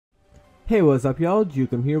Hey, what's up y'all?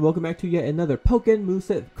 Jukem here. Welcome back to yet another Pokken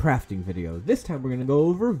Moveset crafting video. This time we're going to go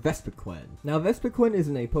over Vespiquen. Now Vespiquen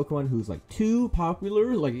isn't a Pokemon who's like too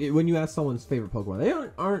popular. Like when you ask someone's favorite Pokemon, they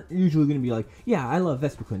aren't usually going to be like, yeah, I love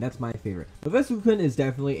Vespiquen, that's my favorite. But Vespiquen is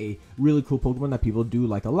definitely a really cool Pokemon that people do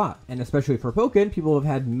like a lot. And especially for Pokken, people have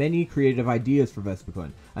had many creative ideas for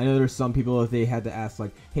Vespiquen. I know there's some people, if they had to ask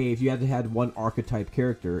like, hey, if you had to have one archetype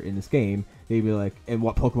character in this game, they'd be like, and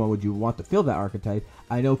what Pokemon would you want to fill that archetype?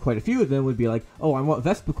 I know quite a few of them would be like, oh, I want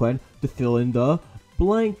Vespiquen to fill in the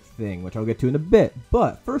blank thing, which I'll get to in a bit.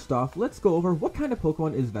 But first off, let's go over what kind of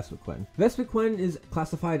Pokemon is Vespiquen. Vespiquen is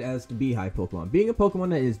classified as the Beehive Pokemon, being a Pokemon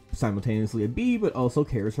that is simultaneously a bee but also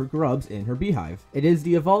carries her grubs in her beehive. It is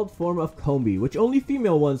the evolved form of Combee, which only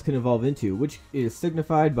female ones can evolve into, which is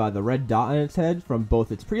signified by the red dot on its head from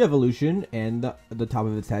both its pre-evolution and the top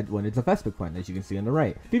of its head when it's a Vespiquen, as you can see on the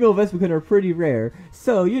right. Female Vespiquen are pretty rare,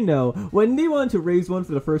 so you know, when they wanted to raise one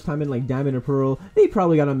for the first time in like Diamond or Pearl, they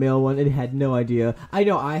probably got a male one and had no idea. I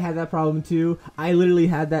know I had that problem too. I literally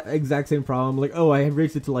had that exact same problem. Like, oh, I had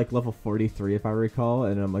raised it to like level 43 if I recall,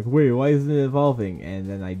 and I'm like, wait, why isn't it evolving? And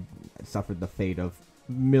then I suffered the fate of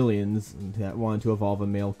millions that wanted to evolve a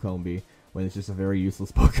male Combee when it's just a very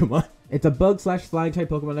useless Pokemon. It's a bug/flying type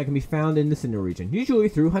Pokemon that can be found in the Cinder region, usually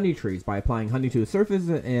through honey trees by applying honey to the surface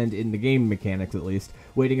and, in the game mechanics at least,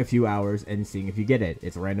 waiting a few hours and seeing if you get it.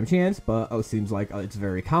 It's a random chance, but it seems like it's a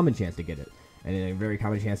very common chance to get it. And a very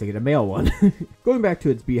common chance to get a male one. Going back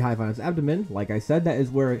to its beehive on its abdomen, like I said, that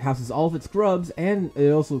is where it houses all of its grubs, and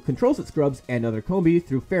it also controls its grubs and other Combee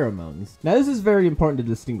through pheromones. Now this is very important to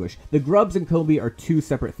distinguish. The grubs and Combee are two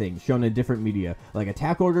separate things, shown in different media. Like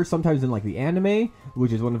Attack Order, sometimes in like the anime,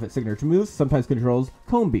 which is one of its signature moves, sometimes controls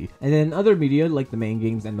Combee. And then in other media, like the main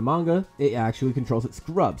games and the manga, it actually controls its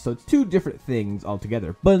grubs. So it's two different things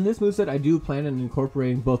altogether. But in this moveset, I do plan on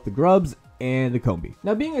incorporating both the grubs and the Combee.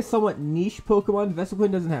 Now, being a somewhat niche Pokemon,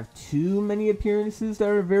 Vespiquen doesn't have too many appearances that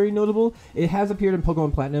are very notable. It has appeared in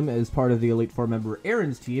Pokemon Platinum as part of the Elite Four member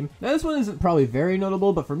Aaron's team. Now, this one isn't probably very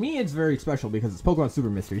notable, but for me, it's very special because it's Pokemon Super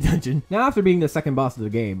Mystery Dungeon. Now, after being the second boss of the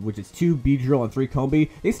game, which is 2 Beedrill and 3 Combee,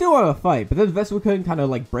 they still want to fight, but then Vespiquen kind of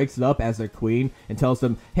like breaks it up as their queen and tells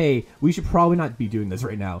them, hey, we should probably not be doing this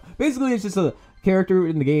right now. Basically, it's just a character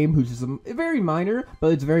in the game who's just very minor,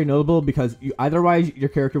 but it's very notable because otherwise your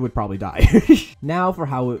character would probably die. Now for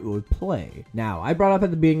how it would play. Now, I brought up at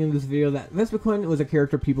the beginning of this video that Vespiquen was a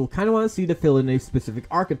character people kind of want to see to fill in a specific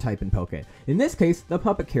archetype in Pokken. In this case, the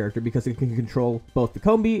puppet character, because it can control both the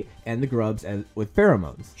Combee and the grubs with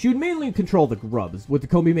pheromones. She would mainly control the grubs, with the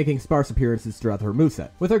Combee making sparse appearances throughout her moveset.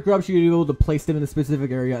 With her grubs, she would be able to place them in a specific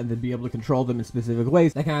area and then be able to control them in specific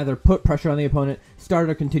ways that can either put pressure on the opponent, start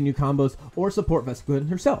or continue combos, or support Vespiquen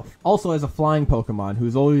herself. Also, as a flying Pokemon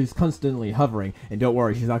who's always constantly hovering, and don't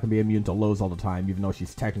worry, she's not going to be immune to lows all the time, even though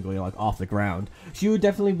she's technically like off the ground, she would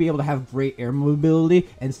definitely be able to have great air mobility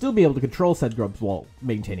and still be able to control said grubs while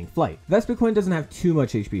maintaining flight. Vespiquen doesn't have too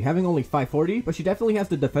much HP, having only 540, but she definitely has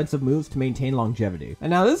the defensive moves to maintain longevity.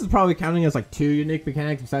 And now this is probably counting as like 2 unique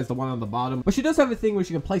mechanics besides the one on the bottom, but she does have a thing where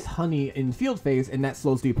she can place honey in field phase and that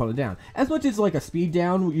slows the opponent down. As much as like a speed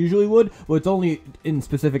down usually would, but it's only in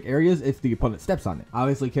specific areas if the opponent steps on it.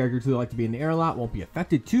 Obviously, characters who like to be in the air a lot won't be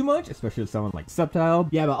affected too much, especially with someone like Subtile.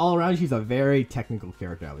 Yeah, but all around, she's a very technical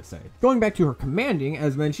character, I would say. Going back to her commanding,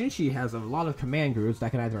 as mentioned, she has a lot of command grooves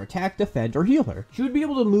that can either attack, defend, or heal her. She would be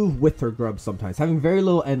able to move with her grubs sometimes, having very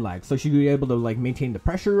little end lag, so she'd be able to like maintain the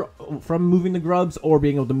pressure from moving the grubs, or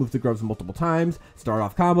being able to move the grubs multiple times, start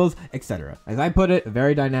off combos, etc. As I put it,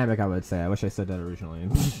 very dynamic, I would say. I wish I said that originally.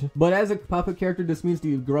 But as a puppet character, this means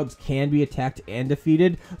the grubs can be attacked and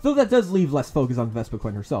defeated, though that does leave less focus on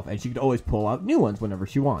Vespiquen herself, and she could always pull out new ones whenever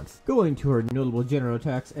she wants. Going to her notable general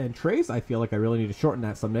attacks and traits, I feel like I really need to shorten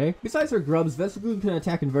that someday. Besides her grubs, Vespiquen can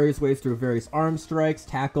attack in various ways through various arm strikes,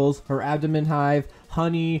 tackles, her abdomen hive,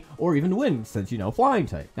 honey, or even wind, since, you know, flying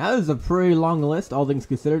type. Now, this is a pretty long list, all things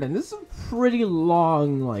considered, and this is a pretty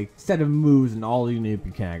long, like, set of moves and all unique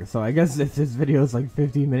mechanics, so I guess if this video is like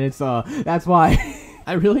 15 minutes, that's why.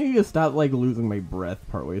 I really need to stop, like, losing my breath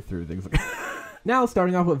partway through things like Now,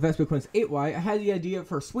 starting off with Vespiquen's 8Y, I had the idea of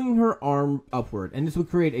her swinging her arm upward, and this would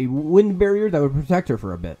create a wind barrier that would protect her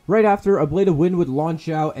for a bit. Right after, a blade of wind would launch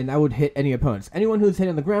out, and that would hit any opponents. Anyone who's hit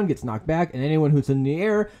on the ground gets knocked back, and anyone who's in the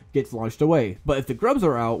air gets launched away. But if the grubs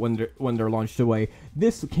are out when they're launched away,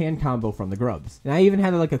 this can combo from the grubs. And I even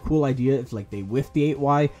had like a cool idea if like they whiffed the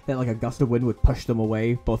 8Y, that like a gust of wind would push them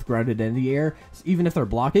away, both grounded and in the air, even if they're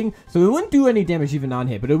blocking. So it wouldn't do any damage even on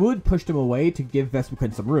hit, but it would push them away to give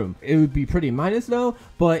Vespiquen some room. It would be pretty minus though,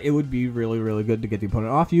 but it would be really, really good to get the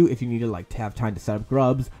opponent off you if you needed like to have time to set up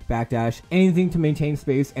grubs, backdash, anything to maintain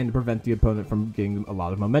space and to prevent the opponent from getting a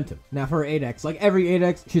lot of momentum. Now for her 8X, like every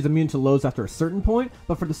 8X, she's immune to lows after a certain point,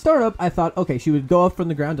 but for the startup, I thought, okay, she would go up from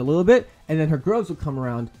the ground a little bit, and then her grubs would come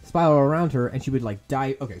around, spiral around her, and she would like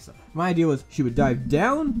dive. Okay, so my idea was she would dive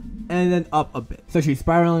down and then up a bit. So she's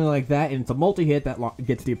spiraling like that, and it's a multi-hit that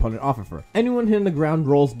gets the opponent off of her. Anyone hitting the ground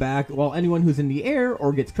rolls back, while anyone who's in the air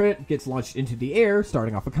or gets crit gets launched into the air,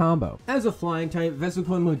 starting off a combo. As a flying type,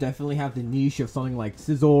 Vespiquen would definitely have the niche of something like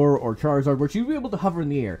Scizor or Charizard, where she'd be able to hover in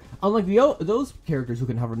the air. Unlike those characters who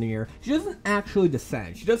can hover in the air, she doesn't actually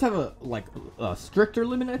descend. She does have a stricter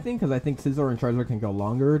limit, I think, because I think Scizor and Charizard can go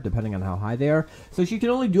longer depending on how high they are. So she can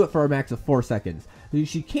only do it for a max of 4 seconds.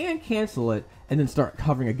 She can cancel it and then start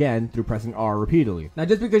hovering again through pressing R repeatedly. Now,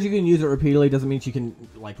 just because you can use it repeatedly doesn't mean she can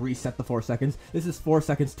like reset the 4 seconds. This is 4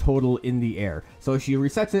 seconds total in the air. So if she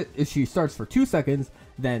resets it, if she starts for 2 seconds,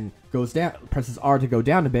 then goes down, presses R to go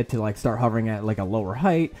down a bit to like start hovering at like a lower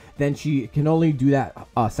height, then she can only do that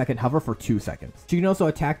second hover for 2 seconds. She can also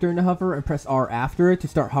attack during the hover and press R after it to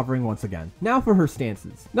start hovering once again. Now for her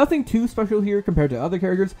stances. Nothing too special here compared to other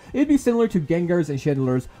characters. It'd be similar to Gengar's and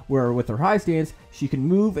Chandeler's, where with her high stance, she can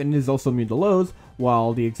move and is also immune to lows,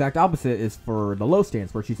 while the exact opposite is for the low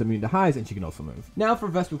stance, where she's immune to highs and she can also move. Now for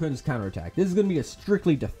Vespiquen's counterattack. This is going to be a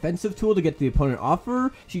strictly defensive tool to get the opponent off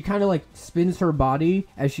her. She kind of like spins her body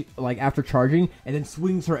as she like after charging, and then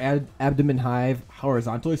swings her abdomen hive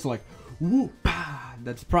horizontally. So like, whoop, bah.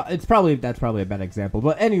 That's probably a bad example,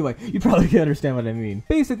 but anyway, you probably can understand what I mean.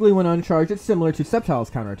 Basically, when uncharged, it's similar to Sceptile's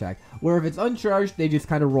counterattack, where if it's uncharged, they just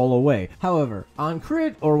kind of roll away. However, on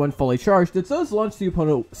crit, or when fully charged, it does launch the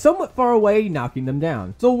opponent somewhat far away, knocking them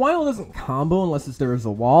down. So while it doesn't combo unless there is a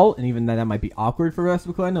wall, and even then that might be awkward for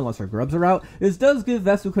Vespiquen unless her grubs are out, this does give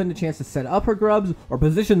Vespiquen a chance to set up her grubs or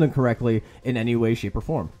position them correctly in any way, shape, or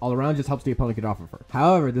form. All around just helps the opponent get off of her.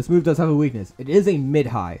 However, this move does have a weakness. It is a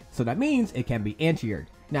mid-high, so that means it can be anti-aired.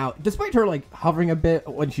 Now, despite her like hovering a bit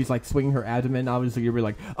when she's like swinging her abdomen, obviously you'll be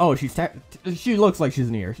like, oh, she looks like she's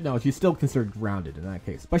in the air. No, she's still considered grounded in that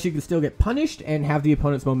case. But she can still get punished and have the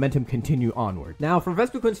opponent's momentum continue onward. Now, for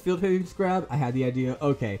Vespiquen's field phase grab, I had the idea,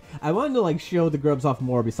 okay, I wanted to like show the grubs off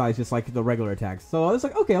more besides just like the regular attacks. So I was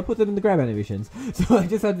like, okay, I'll put them in the grab animations. So I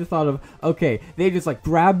just had the thought of, okay, they just like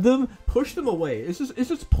grab them, push them away. It's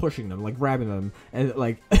just pushing them, like grabbing them, and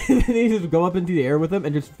like they just go up into the air with them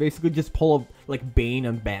and just basically just pull a like Bane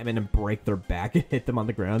and Batman and break their back and hit them on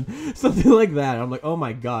the ground. Something like that. I'm like, oh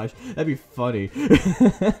my gosh, that'd be funny.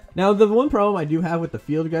 Now, the one problem I do have with the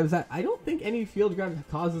field grab is that I don't think any field grab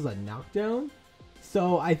causes a knockdown.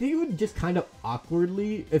 So I think it would just kind of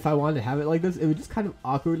awkwardly, if I wanted to have it like this, it would just kind of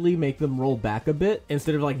awkwardly make them roll back a bit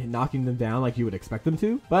instead of like knocking them down like you would expect them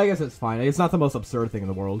to. But I guess it's fine. It's not the most absurd thing in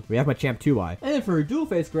the world. We have my champ 2i. And then for a dual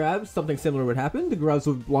face grabs, something similar would happen. The grubs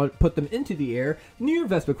would put them into the air, near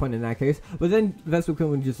Vespiquen in that case, but then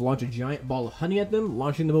Vespiquen would just launch a giant ball of honey at them,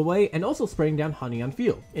 launching them away, and also spraying down honey on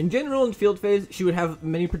field. In general, in field phase, she would have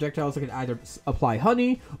many projectiles that could either apply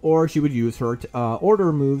honey, or she would use her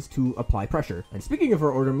order moves to apply pressure. And speaking of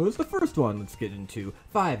her order moves, the first one, let's get into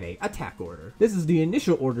 5A, Attack Order. This is the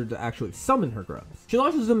initial order to actually summon her grubs. She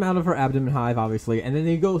launches them out of her abdomen hive, obviously, and then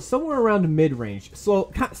they go somewhere around mid-range,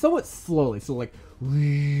 somewhat slowly, so like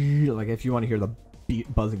if you want to hear the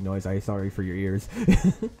buzzing noise, I'm sorry for your ears.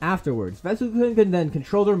 Afterwards, Vespiquen can then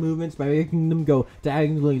control their movements by making them go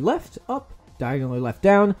diagonally left, up, diagonally left,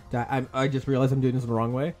 down. I just realized I'm doing this the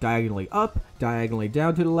wrong way. Diagonally up, diagonally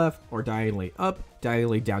down to the left, or diagonally up,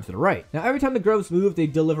 diagonally down to the right. Now, every time the grubs move, they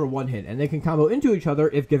deliver one hit, and they can combo into each other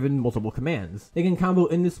if given multiple commands. They can combo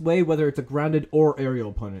in this way whether it's a grounded or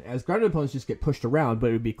aerial opponent, as grounded opponents just get pushed around,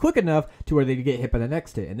 but it would be quick enough to where they get hit by the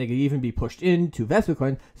next hit, and they could even be pushed into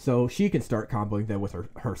Vespiquen so she can start comboing them with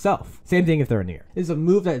herself. Same thing if they're in the air. This is a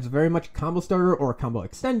move that is very much a combo starter or a combo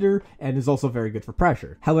extender, and is also very good for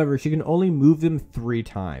pressure. However, she can only move them 3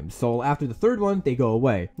 times, so after the third one, they go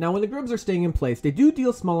away. Now, when the grubs are staying in place, they do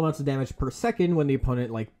deal small amounts of damage per second when the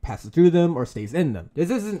opponent like passes through them or stays in them. This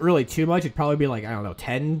isn't really too much. It'd probably be like, I don't know,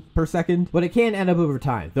 10 per second, but it can add up over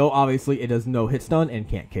time, though obviously it does no hit stun and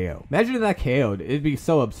can't KO. Imagine if that KO'd. It'd be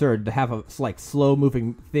so absurd to have a like slow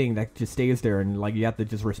moving thing that just stays there and like you have to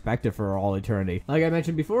just respect it for all eternity. Like I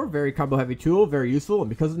mentioned before, very combo heavy tool, very useful, and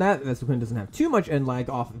because of that, Vespiquen doesn't have too much end lag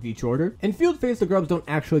off of each order. In field phase, the grubs don't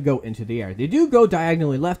actually go into the air. They do go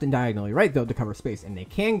diagonally left and diagonally right though to cover space, and they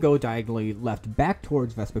can go diagonally left back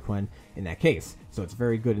towards Vespiquen in that case. so it's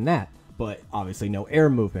very good in that. But obviously no air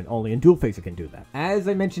movement, only in Duel Phase it can do that. As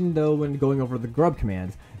I mentioned though when going over the grub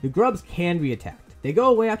commands, the grubs can be attacked. They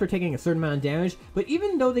go away after taking a certain amount of damage, but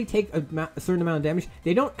even though they take a certain amount of damage,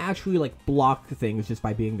 they don't actually like block things just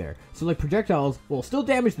by being there. So like projectiles will still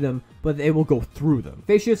damage them, but they will go through them.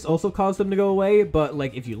 Phase shifts also cause them to go away, but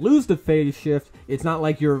like if you lose the phase shift, it's not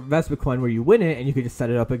like your Vespiquen where you win it and you can just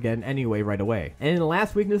set it up again anyway right away. And the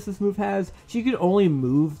last weakness this move has, she can only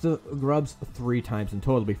move the grubs 3 times in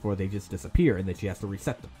total before they just disappear, and then she has to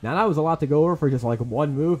reset them. Now that was a lot to go over for just like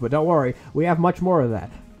one move, but don't worry, we have much more of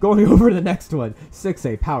that. Going over to the next one,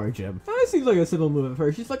 6A Power Gem. Now, this seems like a simple move at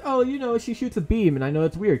first. She's like, oh, you know, she shoots a beam, and I know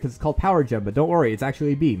it's weird because it's called Power Gem, but don't worry, it's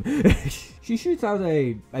actually a beam. She shoots out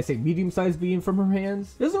a, I say, medium-sized beam from her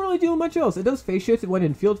hands. Doesn't really do much else. It does phase shift when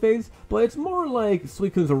in field phase, but it's more like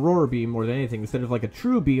Suicune's Aurora Beam more than anything, instead of like a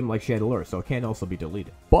true beam like Chandelure, so it can also be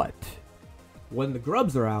deleted. But when the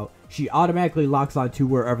grubs are out, she automatically locks onto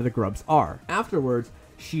wherever the grubs are. Afterwards,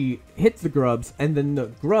 she hits the grubs, and then the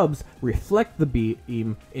grubs reflect the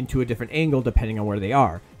beam into a different angle depending on where they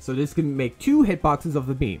are. So this can make 2 hitboxes of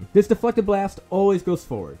the beam. This deflected blast always goes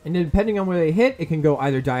forward, and then depending on where they hit, it can go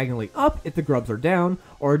either diagonally up if the grubs are down,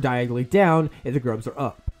 or diagonally down if the grubs are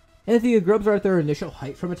up. And if the grubs are at their initial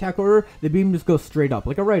height from attack order, the beam just goes straight up,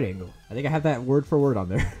 like a right angle. I think I have that word for word on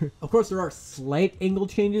there. Of course, there are slight angle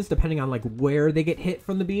changes depending on like where they get hit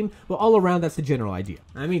from the beam, but all around that's the general idea.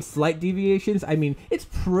 I mean, slight deviations, I mean, it's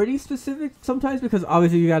pretty specific sometimes because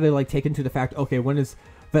obviously you gotta like take into the fact, okay, when is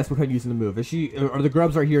Vespiquen using the move? Is she, or the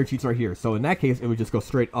grubs are here and she's right here. So in that case, it would just go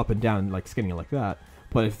straight up and down, like skinning it like that.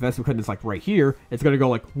 But if Vespiquen is like right here, it's going to go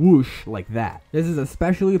like whoosh like that. This is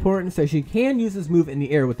especially important so she can use this move in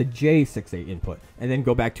the air with the J6A input, and then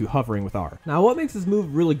go back to hovering with R. Now what makes this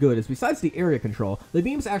move really good is besides the area control, the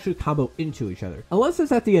beams actually combo into each other. Unless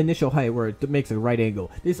it's at the initial height where it makes a right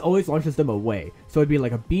angle, this always launches them away. So it'd be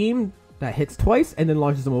like a beam that hits twice and then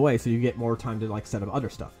launches them away, so you get more time to like set up other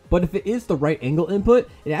stuff. But if it is the right angle input,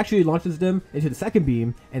 it actually launches them into the second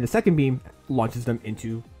beam, and the second beam launches them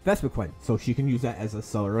into Vespiquen, so she can use that as a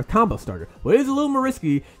sort of combo starter. But it is a little more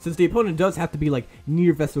risky since the opponent does have to be like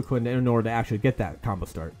near Vespiquen in order to actually get that combo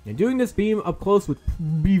start. And doing this beam up close would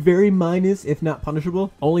be very minus, if not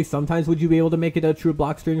punishable. Only sometimes would you be able to make it a true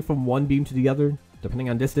block string from one beam to the other, depending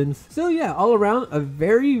on distance. So yeah, all around, a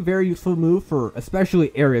very, very useful move for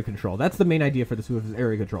especially area control. That's the main idea for this move, is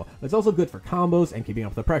area control. But it's also good for combos and keeping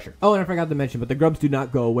up the pressure. Oh, and I forgot to mention, but the grubs do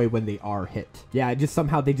not go away when they are hit. Yeah, just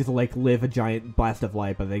somehow they just like live a giant blast of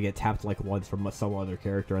light, but they get tapped like once from some other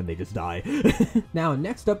character and they just die. Now,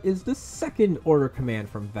 next up is the second order command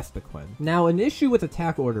from Vespiquen. Now, an issue with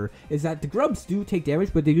attack order is that the grubs do take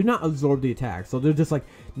damage, but they do not absorb the attack. So they're just like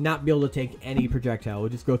not be able to take any projectile. It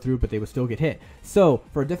would just go through, but they would still get hit. So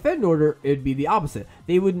for a defend order, it'd be the opposite.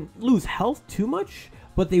 They wouldn't lose health too much,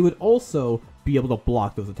 but they would also be able to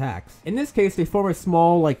block those attacks. In this case, they form a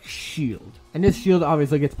small like shield. And this shield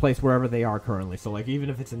obviously gets placed wherever they are currently, so like even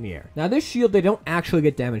if it's in the air. Now this shield they don't actually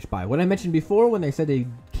get damaged by. What I mentioned before when they said they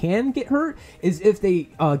can get hurt is if they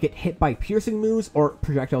get hit by piercing moves or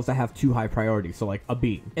projectiles that have too high priority, so like a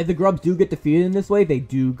beam. If the grubs do get defeated in this way, they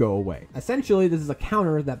do go away. Essentially, this is a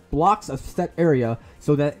counter that blocks a set area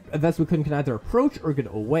so that Vespiquen can either approach or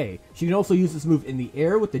get away. She can also use this move in the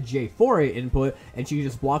air with the J4A input, and she can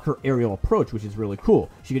just block her aerial approach, which is really cool.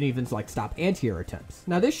 She can even like stop anti-air attempts.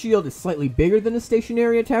 Now this shield is slightly bigger than a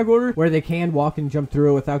stationary attack order, where they can walk and jump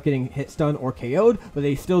through without getting hit, stun, or KO'd, but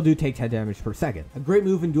they still do take 10 damage per second. A great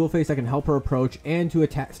move in Duel Phase that can help her approach and to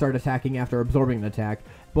start attacking after absorbing an attack,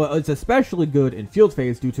 but it's especially good in field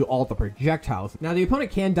phase due to all the projectiles. Now the opponent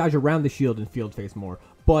can dodge around the shield in field phase more,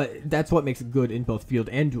 but that's what makes it good in both field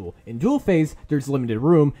and duel. In Duel Phase, there's limited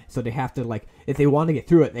room, so they have to, like, if they want to get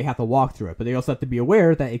through it, they have to walk through it, but they also have to be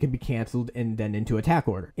aware that it can be cancelled and then into attack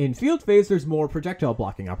order. In field phase, there's more projectile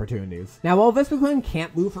blocking opportunities. Now, while Vespiquen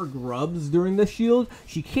can't move her grubs during the shield,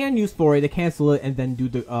 she can use Foray to cancel it and then do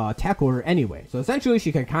the attack order anyway. So essentially,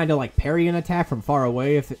 she can kind of like parry an attack from far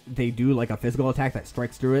away if they do like a physical attack that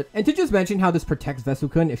strikes through it. And to just mention how this protects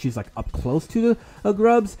Vespiquen if she's like up close to the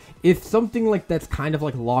grubs, if something like that's kind of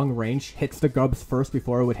like long range hits the grubs first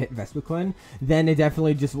before it would hit Vespiquen, then it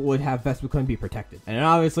definitely just would have Vespiquen be protected. And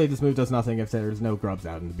obviously this move does nothing if there's no grubs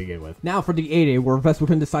out in the begin with. Now for the 8A, where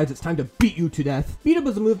Vespiquen decides it's time to beat you to death. Beat Up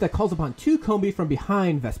is a move that calls upon 2 Combi from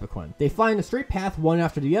behind Vespiquen. They fly in a straight path one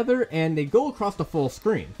after the other, and they go across the full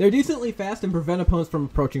screen. They're decently fast and prevent opponents from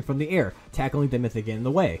approaching from the air, tackling them if they get in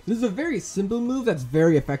the way. This is a very simple move that's very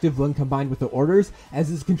very effective when combined with the orders,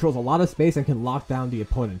 as this controls a lot of space and can lock down the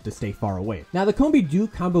opponent to stay far away. Now the Combi do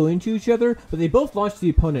combo into each other, but they both launch the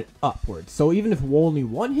opponent upwards, so even if only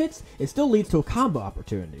one hits, it still leads to a combo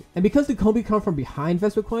opportunity. And because the Combi come from behind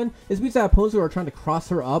Vespiquen, this means that opponents who are trying to cross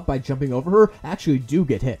her up by jumping over her actually do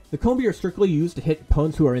get hit. The Combi are strictly used to hit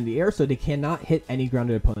opponents who are in the air, so they cannot hit any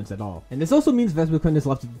grounded opponents at all. And this also means Vespiquen is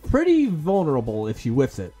left pretty vulnerable if she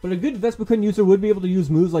whiffs it. But a good Vespiquen user would be able to use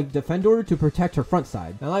moves like Defend Order to protect her front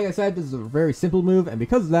side. Now like I said, this is a very simple move, and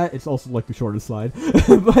because of that, it's also like the shortest slide.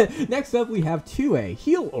 But next up we have 2A,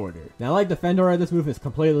 Heal Order. Now like Defend Order, this move is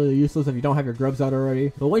completely useless if you don't have your grubs out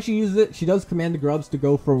already. But when she uses it, she does command the grubs to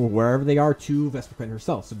go from wherever they are to Vespiquen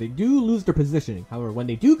herself, so they do lose their positioning. However, when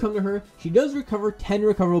they do come to her, she does recover 10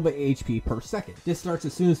 recoverable HP per second. This starts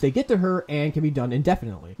as soon as they get to her and can be done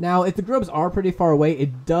indefinitely. Now, if the grubs are pretty far away,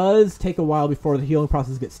 it does take a while before the healing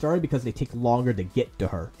process gets started because they take longer to get to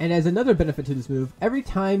her. And as another benefit to this move, every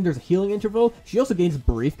time there's a healing interval, she also gains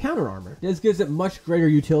brief counter armor. This gives it much greater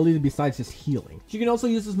utility besides just healing. She can also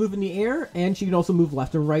use this move in the air, and she can also move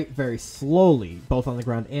left and right very slowly, both on the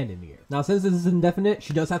ground and in the air. Now, since this is indefinite,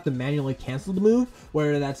 she does have to manually cancel the move,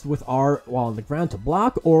 whether that's with R while on the ground to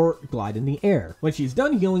block or glide in the air. When she's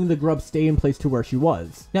done healing, the grubs stay in place to where she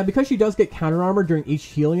was. Now, because she does get counter armor during each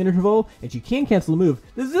healing interval, and she can cancel the move,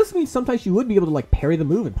 this means sometimes she would be able to like parry the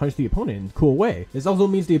move and punch the opponent in a cool way. This also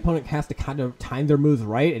means the opponent has to kind of time their moves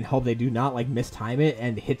right and hope they do not like mistime it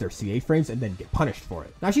and hit their CA frames and then get punished for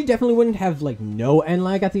it. Now, she definitely wouldn't have like no end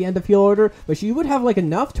lag at the end of Heal Order, but she would have like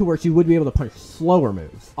enough to where she would be able to punch slower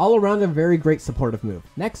moves. All around a very great supportive move.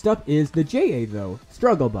 Next up is the JA though,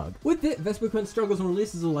 Struggle Bug. With it, Vespiquen struggles and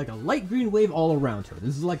releases like a light green wave all around her.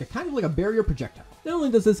 This is like a kind of like a barrier projectile. Not only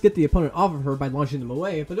does this get the opponent off of her by launching them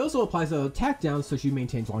away, but it also applies an attack down so she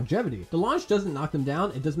maintains longevity. The launch doesn't knock them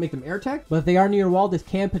down, it does make them air attack, but if they are near a wall, this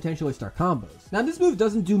can potentially start combos. Now this move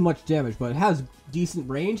doesn't do much damage, but it has decent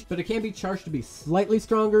range, but it can be charged to be slightly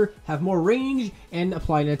stronger, have more range, and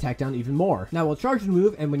apply an attack down even more. Now while charging the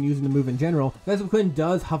move, and when using the move in general, Vespiquen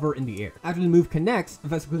does hover in the air. After the move connects,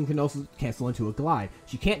 Vespiquen can also cancel into a glide.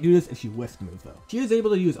 She can't do this if she whiffs the move though. She is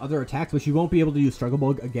able to use other attacks, but she won't be able to use Struggle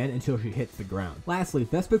Bug again until she hits the ground. Lastly,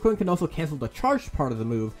 Vespiquen can also cancel the charged part of the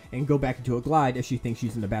move and go back into a glide if she thinks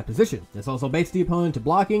she's in a bad position. This also baits the opponent to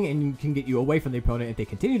blocking and can get you away from the opponent if they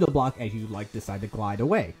continue to block as you like decide to glide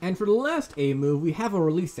away. And for the last A move, we have a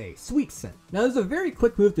release A, Sweet Scent. Now this is a very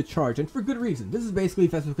quick move to charge, and for good reason. This is basically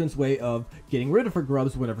Vespiquen's way of getting rid of her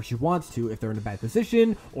grubs whenever she wants to if they're in a bad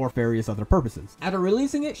position or various other purposes. After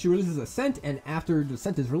releasing it, she releases a scent, and after the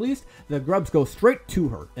scent is released, the grubs go straight to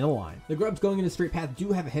her in a line. The grubs going in a straight path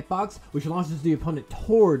do have a hitbox, which launches the opponent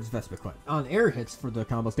towards Vespiquen. On air hits for the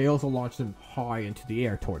combos, they also launch them high into the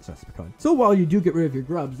air towards Vespiquen. So while you do get rid of your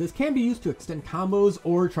grubs, this can be used to extend combos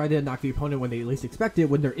or try to knock the opponent when they least expect it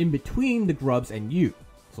when they're in between the grubs and you.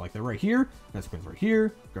 So like they're right here, Vespiquen's right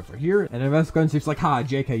here, grubs are here, and then Vespiquen's just like, ha,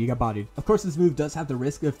 JK, you got bodied. Of course, this move does have the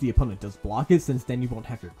risk if the opponent does block it, since then you won't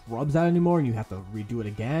have your grubs out anymore and you have to redo it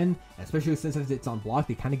again. Especially since if it's on block,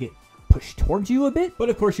 they kind of get pushed towards you a bit, but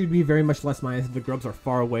of course you'd be very much less minus if the grubs are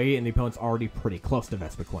far away and the opponent's already pretty close to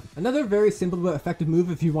Vespiquen. Another very simple but effective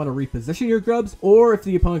move if you want to reposition your grubs, or if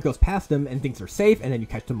the opponent goes past them and thinks they're safe and then you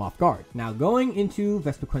catch them off guard. Now going into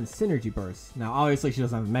Vespiquen's Synergy Burst. Now obviously she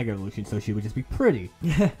doesn't have a Mega Evolution, so she would just be pretty.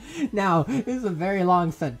 Now this is a very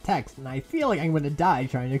long set of text and I feel like I'm gonna die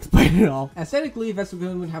trying to explain it all. Aesthetically,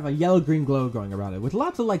 Vespiquen would have a yellow-green glow going around it with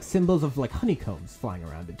lots of like symbols of like honeycombs flying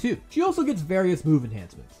around it too. She also gets various move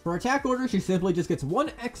enhancements. For attack order, she simply just gets one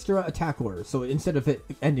extra attack order, so instead of it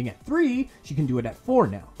ending at 3, she can do it at 4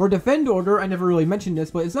 now. For defend order, I never really mentioned this,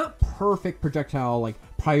 but it's not perfect projectile like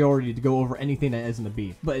priority to go over anything that isn't a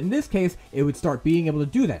beam. But in this case, it would start being able to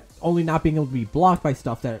do that, only not being able to be blocked by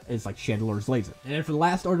stuff that is like Chandeler's Laser. And then for the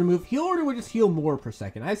last order move, heal order would just heal more per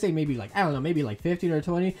second. I'd say maybe like, I don't know, maybe like 15 or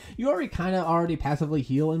 20. You already kind of passively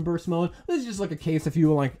heal in burst mode. This is just like a case if you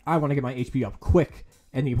were like, I want to get my HP up quick,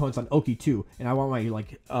 and the opponent's on Oki too, and I want my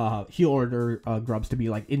like heal order grubs to be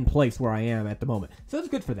like in place where I am at the moment. So it's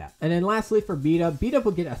good for that. And then lastly for Beat Up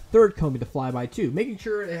will get a third Combi to fly by too, making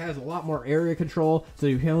sure it has a lot more area control so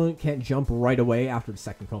the opponent can't jump right away after the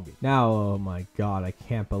second Combi. Now, oh my god, I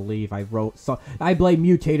can't believe I wrote so I blame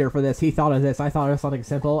Mutator for this. He thought of this, I thought of something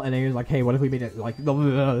simple, and then he was like, hey, what if we made it like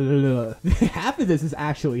half of this is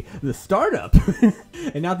actually the startup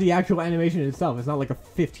and not the actual animation itself. It's not like a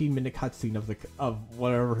 15-minute cutscene of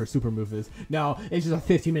whatever her super move is. No, it's just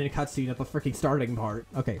a 15-minute cutscene of the freaking starting part.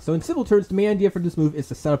 Okay, so in simple terms, the main idea for this move is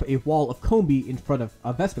to set up a wall of Combi in front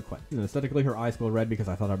of Vespiquen. Aesthetically, her eyes glow red because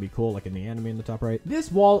I thought that'd be cool, like in the anime in the top right.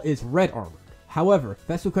 This wall is red armored. However,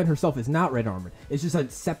 Vespiquen herself is not red armored. It's just a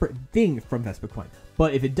separate thing from Vespiquen.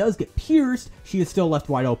 But if it does get pierced, she is still left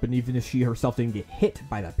wide open, even if she herself didn't get hit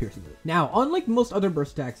by that piercing move. Now, unlike most other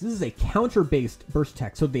burst attacks, this is a counter-based burst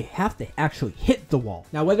attack, so they have to actually hit the wall.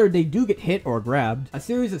 Now, whether they do get hit or grabbed, a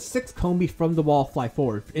series of 6 Combi from the wall fly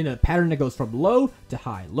forward in a pattern that goes from low to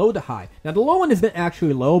high, low to high. Now, the low one isn't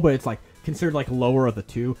actually low, but it's like considered like lower of the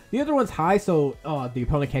two. The other one's high, so the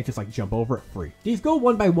opponent can't just like jump over it free. These go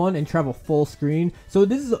one by one and travel full screen, so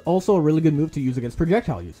this is also a really good move to use against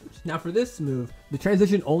projectile users. Now for this move, the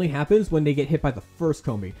transition only happens when they get hit by the first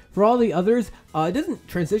Combi. For all the others, it doesn't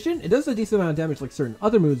transition. It does a decent amount of damage like certain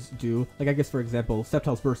other moves do. Like I guess for example,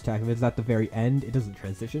 Sceptile's burst attack, if it's at the very end, it doesn't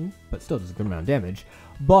transition, but still does a good amount of damage.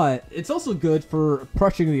 But it's also good for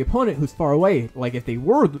crushing the opponent who's far away, like if they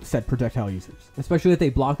were said projectile users. Especially if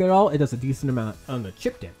they block it all, it does a decent amount on the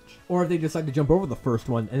chip damage. Or if they decide to jump over the first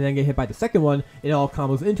one and then get hit by the second one, it all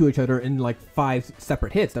combos into each other in like 5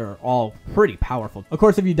 separate hits that are all pretty powerful. Of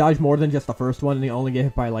course, if you dodge more than just the first one and you only get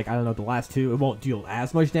hit by like, I don't know, the last 2, it won't deal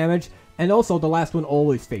as much damage. And also, the last one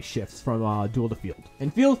always phase shifts from duel to field.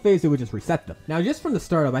 In field phase, it would just reset them. Now, just from the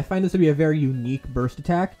startup, I find this to be a very unique burst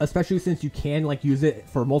attack, especially since you can like use it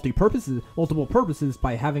for multiple purposes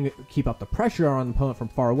by having it keep up the pressure on the opponent from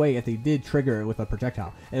far away if they did trigger it with a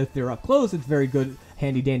projectile. And if they're up close, it's very good,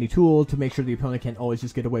 handy dandy tool to make sure the opponent can't always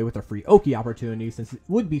just get away with a free Oki opportunity, since it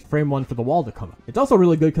would be frame 1 for the wall to come up. It's also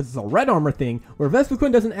really good because it's a red armor thing, where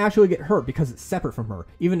Vespiquen doesn't actually get hurt because it's separate from her,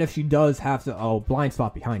 even if she does have to blind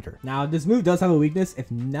spot behind her. Now, this move does have a weakness.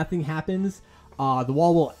 If nothing happens, the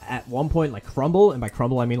wall will at one point like crumble, and by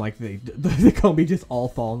crumble I mean like the Combi just all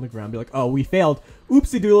fall on the ground, be like, oh, we failed,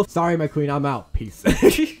 oopsie doodle, sorry my queen, I'm out, peace.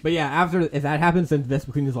 But yeah, if that happens, then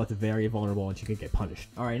Vespiquen is left very vulnerable and she can get punished.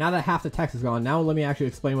 Alright, now that half the text is gone, now let me actually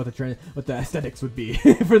explain what the aesthetics would be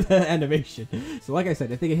for the animation. So like I said,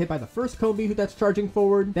 if they get hit by the first Combi that's charging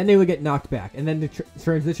forward, then they would get knocked back, and then the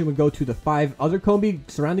transition would go to the 5 other Combi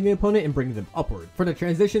surrounding the opponent and bring them upward. For the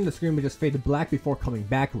transition, the screen would just fade to black before coming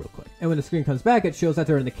back real quick. And when the screen comes back, it shows that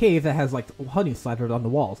they're in the cave that has like honey slathered on the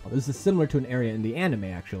walls. This is similar to an area in the anime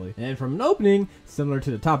actually. And from an opening, similar to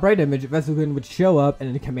the top right image, Vespiquen would show up and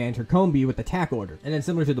then command her Combi with attack order. And then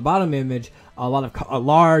similar to the bottom image, a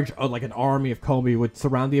large, like an army of Combi would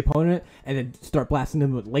surround the opponent and then start blasting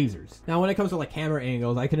them with lasers. Now when it comes to like camera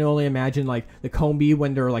angles, I can only imagine like the Combi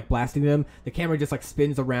when they're like blasting them, the camera just like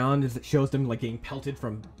spins around as it shows them like getting pelted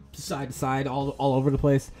from side to side all over the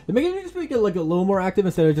place. They make it like a little more active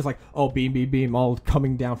instead of just like, oh, beam, beam, beam, all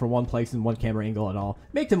coming down from one place in one camera angle at all.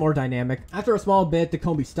 Makes it more dynamic. After a small bit, the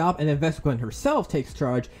Combi stop, and then Vespiquen herself takes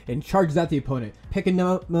charge and charges at the opponent, picking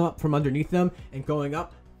them up from underneath them and going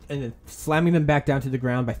up and then slamming them back down to the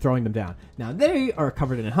ground by throwing them down. Now they are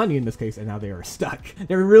covered in honey in this case, and now they are stuck.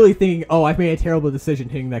 They're really thinking, oh, I've made a terrible decision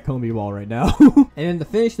hitting that Combi wall right now. And then to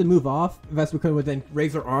finish the move off, Vespiquen would then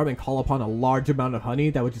raise her arm and call upon a large amount of honey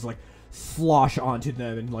that would just like slosh onto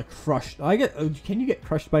them and like crush. Can you get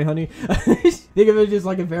crushed by honey? Think of it just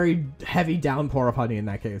like a very heavy downpour of honey in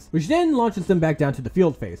that case, which then launches them back down to the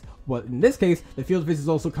field phase. Well, in this case, the field phase is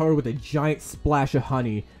also covered with a giant splash of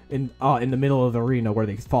honey in the middle of the arena where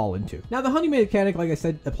they fall into. Now the honey mechanic, like I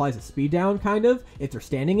said, applies a speed down kind of if they're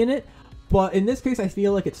standing in it. But in this case, I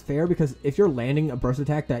feel like it's fair because if you're landing a burst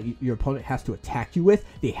attack that your opponent has to attack you with,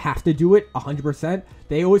 they have to do it 100%.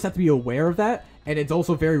 They always have to be aware of that. And it's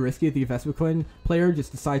also very risky if the Vespiquen player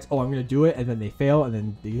just decides, oh, I'm going to do it, and then they fail, and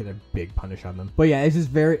then they get a big punish on them. But yeah, it's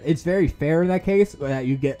very fair in that case that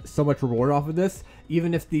you get so much reward off of this,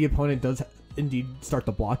 even if the opponent does indeed start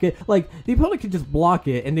to block it. Like, the opponent can just block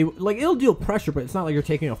it, and it'll deal pressure, but it's not like you're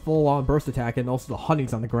taking a full-on burst attack, and also the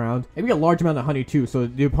honey's on the ground. And we get a large amount of honey too, so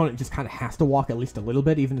the opponent just kind of has to walk at least a little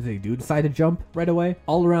bit, even if they do decide to jump right away.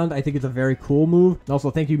 All around, I think it's a very cool move. And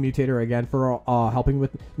also, thank you, Mutator, again, for helping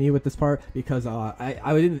me with this part, because I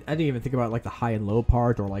didn't even think about like the high and low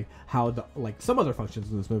part, or like how some other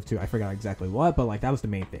functions in this move too. I forgot exactly what, but like that was the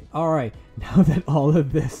main thing. All right, now that all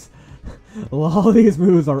of these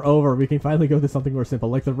moves are over, we can finally go to something more simple,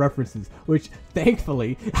 like the references, which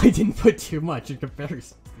thankfully I didn't put too much in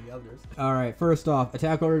comparison to the others. Alright, first off,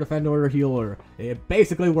 attack order, defend order, heal order. It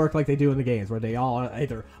basically worked like they do in the games, where they all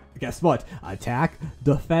either, guess what, attack,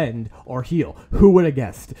 defend, or heal. Who would have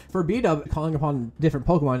guessed? For beat-up, calling upon different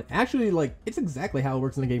Pokemon, actually, like, it's exactly how it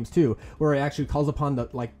works in the games too, where it actually calls upon the,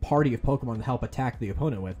 like, party of Pokemon to help attack the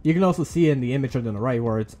opponent with. You can also see in the image on the right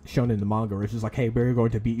where it's shown in the manga, where it's just like, hey, we're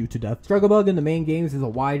going to beat you to death. Struggle Bug in the main games is a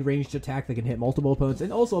wide-ranged attack that can hit multiple opponents,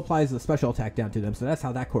 and also applies a special attack down to them, so that's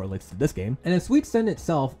how that correlates to this game. And then Sweet Scent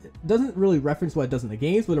itself doesn't really reference what it does in the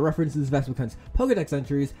games, but it references Vespiquen's Pokédex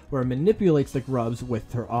entries where it manipulates the grubs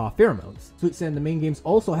with her pheromones. Sweet Sand, the main games,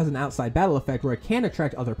 also has an outside battle effect where it can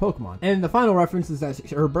attract other Pokemon. And the final reference is that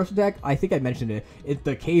her burst attack, I think I mentioned it, it's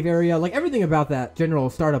the cave area, like everything about that general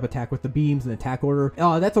startup attack with the beams and attack order,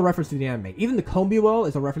 that's a reference to the anime. Even the Combi wall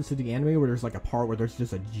is a reference to the anime where there's like a part where there's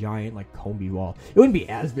just a giant like Combi wall. It wouldn't be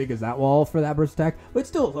as big as that wall for that burst attack, but it's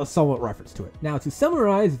still a somewhat reference to it. Now to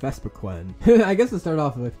summarize Vespiquen, I guess to start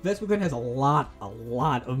off with, Vespiquen has a lot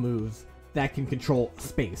of moves that can control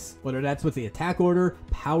space, whether that's with the attack order,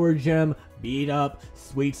 power gem, beat up,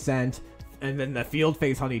 sweet scent, and then the field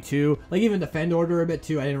phase honey too. Like even defend order a bit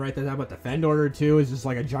too. I didn't write that down, but defend order too is just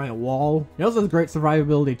like a giant wall. It also has great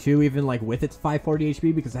survivability too, even like with its 540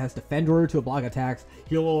 HP, because it has defend order to block attacks,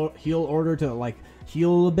 heal order to like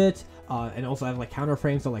heal a bit, and also have like counter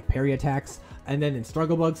frames to like parry attacks. And then in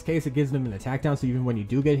Struggle Bug's case, it gives them an attack down, so even when you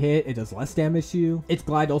do get hit, it does less damage to you. Its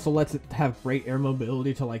glide also lets it have great air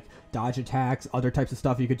mobility to like dodge attacks, other types of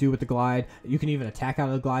stuff you could do with the glide. You can even attack out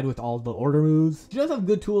of the glide with all the order moves. She does have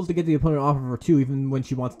good tools to get the opponent off of her too, even when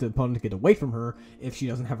she wants the opponent to get away from her if she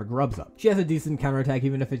doesn't have her grubs up. She has a decent counterattack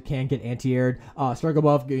even if it can get anti-aired. Struggle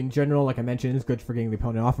Bug in general, like I mentioned, is good for getting the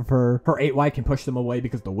opponent off of her. Her 8Y can push them away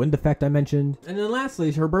because of the wind effect I mentioned. And then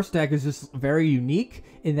lastly, her burst attack is just very unique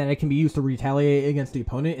in that it can be used to retaliate against the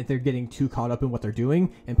opponent if they're getting too caught up in what they're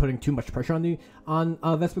doing and putting too much pressure on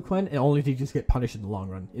Vespiquen, and only to just get punished in the long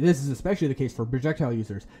run. This is especially the case for projectile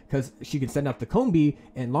users, because she can send out the Combi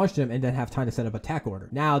and launch them and then have time to set up attack order.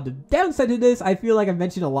 Now the downside to this, I feel like I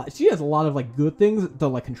mentioned a lot, she has a lot of like good things to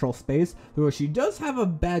like control space, but she does have a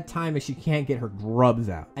bad time if she can't get her grubs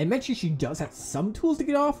out. I mentioned she does have some tools to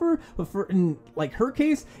get off her, but for in like her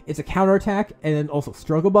case, it's a counterattack, and then also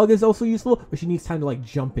Struggle Bug is also useful, but she needs time to like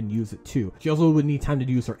jump and use it too. She also would need time to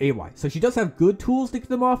use her AY. So she does have good tools to get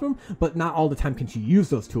them off him, but not all the time can she use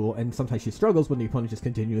those tools, and sometimes she struggles when the opponent just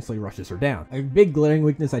continuously rushes her down. A big glaring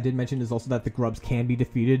weakness I did mention is also that the grubs can be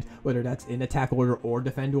defeated, whether that's in attack order or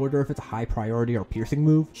defend order if it's a high priority or piercing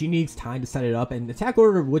move. She needs time to set it up, and attack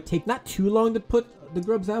order would take not too long to put the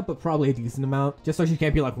grubs out, but probably a decent amount, just so she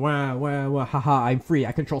can't be like, wah, haha, I'm free,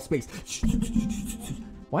 I control space.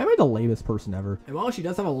 Why am I the lamest person ever? And while she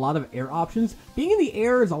does have a lot of air options, being in the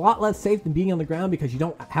air is a lot less safe than being on the ground because you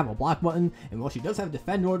don't have a block button. And while she does have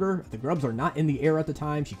defend order, if the grubs are not in the air at the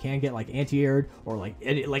time, she can get like anti-aired or like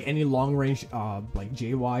any long range like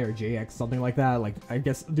JY or JX, something like that. Like I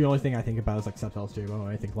guess the only thing I think about is like Subtiles JY when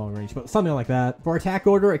I think long range, but something like that. For attack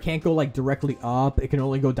order, it can't go like directly up, it can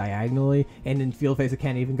only go diagonally, and in field phase it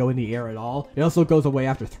can't even go in the air at all. It also goes away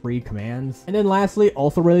after 3 commands. And then lastly,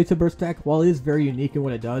 also related to burst attack, while it is very unique in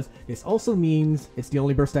what it does, this also means it's the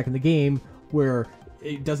only burst attack in the game where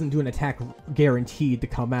it doesn't do an attack guaranteed to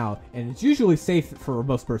come out, and it's usually safe for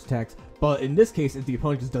most burst attacks. But in this case, if the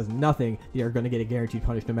opponent just does nothing, they are going to get a guaranteed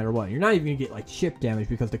punish no matter what. You're not even going to get like chip damage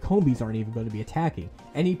because the Combis aren't even going to be attacking.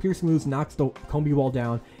 Any piercing moves knocks the Combi wall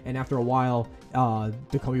down, and after a while,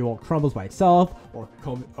 the Combi wall crumbles by itself, or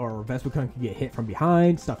Vespiquen can get hit from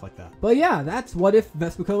behind, stuff like that. But yeah, that's what if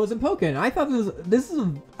Vespiquen was in Pokken. I thought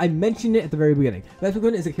I mentioned it at the very beginning.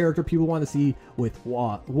 Vespiquen is a character people want to see with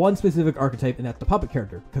one specific archetype, and that's the puppet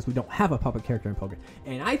character, because we don't have a puppet character in Pokken.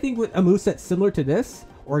 And I think with a moveset similar to this,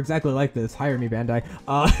 or exactly like this, hire me Bandai,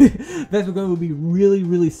 Vespiquen would be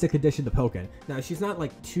really sick addition to Pokken. Now, she's not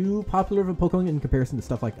like too popular of a Pokemon in comparison to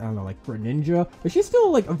stuff like, I don't know, like Greninja, but she's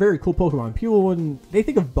still like a very cool Pokemon. People, when they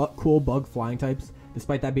think of cool bug flying types,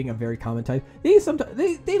 despite that being a very common type, they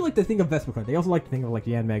like to think of Vespiquen. They also like to think of like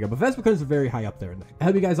Yanmega, but Vespiquen is very high up there. I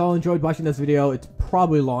hope you guys all enjoyed watching this video. It's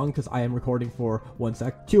probably long because I am recording for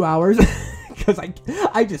 2 hours. Because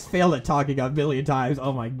I just failed at talking a million times.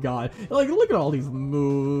 Oh my god. Like, look at all these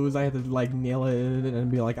moves. I have to like nail it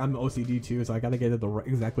and be like, I'm OCD too, so I gotta get it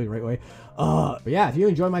exactly the right way. But yeah, if you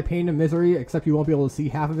enjoy my pain and misery, except you won't be able to see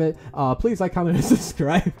half of it, please like, comment, and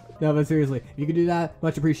subscribe. No, but seriously, if you could do that,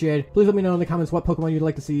 much appreciated. Please let me know in the comments what Pokemon you'd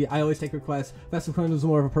like to see. I always take requests. Vespiquen is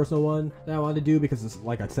more of a personal one that I wanted to do because it's,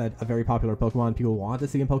 like I said, a very popular Pokemon people want to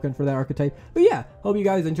see in Pokken for that archetype. But yeah, hope you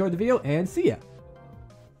guys enjoyed the video, and see ya!